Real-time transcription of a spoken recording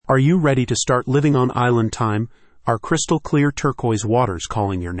Are you ready to start living on island time? Are crystal clear turquoise waters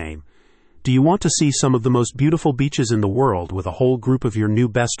calling your name? Do you want to see some of the most beautiful beaches in the world with a whole group of your new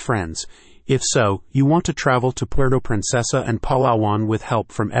best friends? If so, you want to travel to Puerto Princesa and Palawan with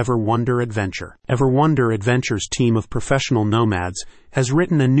help from Ever Wonder Adventure. Ever Wonder Adventure's team of professional nomads has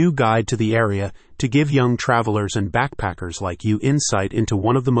written a new guide to the area to give young travelers and backpackers like you insight into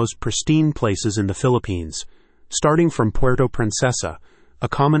one of the most pristine places in the Philippines. Starting from Puerto Princesa, a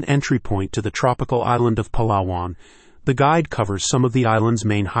common entry point to the tropical island of Palawan, the guide covers some of the island's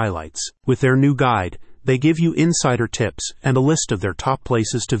main highlights. With their new guide, they give you insider tips and a list of their top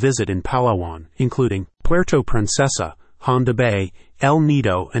places to visit in Palawan, including Puerto Princesa, Honda Bay, El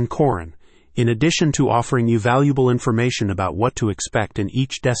Nido, and Coron. In addition to offering you valuable information about what to expect in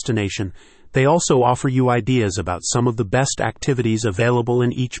each destination, they also offer you ideas about some of the best activities available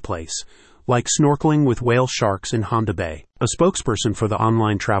in each place, like snorkeling with whale sharks in Honda Bay. A spokesperson for the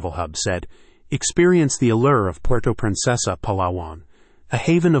online travel hub said, "Experience the allure of Puerto Princesa, Palawan, a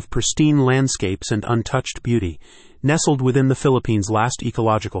haven of pristine landscapes and untouched beauty, nestled within the Philippines' last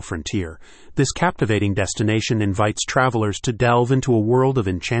ecological frontier. This captivating destination invites travelers to delve into a world of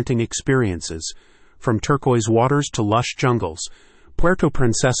enchanting experiences. From turquoise waters to lush jungles, Puerto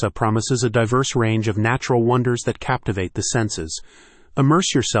Princesa promises a diverse range of natural wonders that captivate the senses.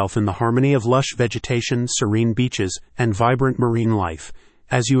 Immerse yourself in the harmony of lush vegetation, serene beaches, and vibrant marine life.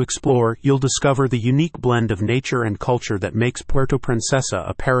 As you explore, you'll discover the unique blend of nature and culture that makes Puerto Princesa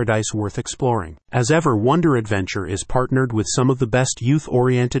a paradise worth exploring." As Ever Wonder Adventure is partnered with some of the best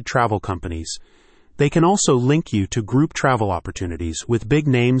youth-oriented travel companies, they can also link you to group travel opportunities with big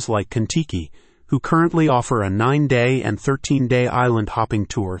names like Contiki, who currently offer a 9-day and 13-day island hopping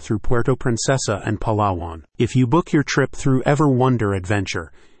tour through Puerto Princesa and Palawan. If you book your trip through Ever Wonder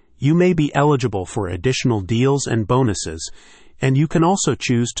Adventure, you may be eligible for additional deals and bonuses, and you can also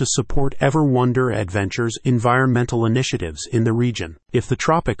choose to support Ever Wonder Adventure's environmental initiatives in the region. If the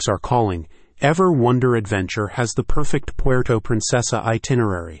tropics are calling, Ever Wonder Adventure has the perfect Puerto Princesa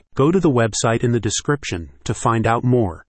itinerary. Go to the website in the description to find out more.